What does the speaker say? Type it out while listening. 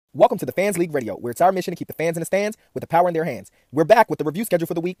Welcome to the Fans League Radio, where it's our mission to keep the fans in the stands with the power in their hands. We're back with the review schedule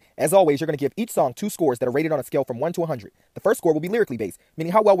for the week. As always, you're going to give each song 2 scores that are rated on a scale from 1 to 100. The first score will be lyrically based,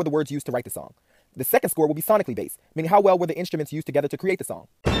 meaning how well were the words used to write the song. The second score will be sonically based, meaning how well were the instruments used together to create the song.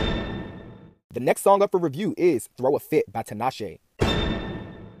 The next song up for review is Throw a Fit by Tinashe.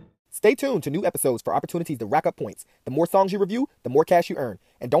 Stay tuned to new episodes for opportunities to rack up points. The more songs you review, the more cash you earn.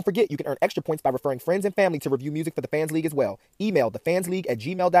 And don't forget, you can earn extra points by referring friends and family to review music for the Fans League as well. Email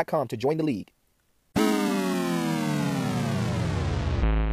thefansleague@gmail.com to join the league.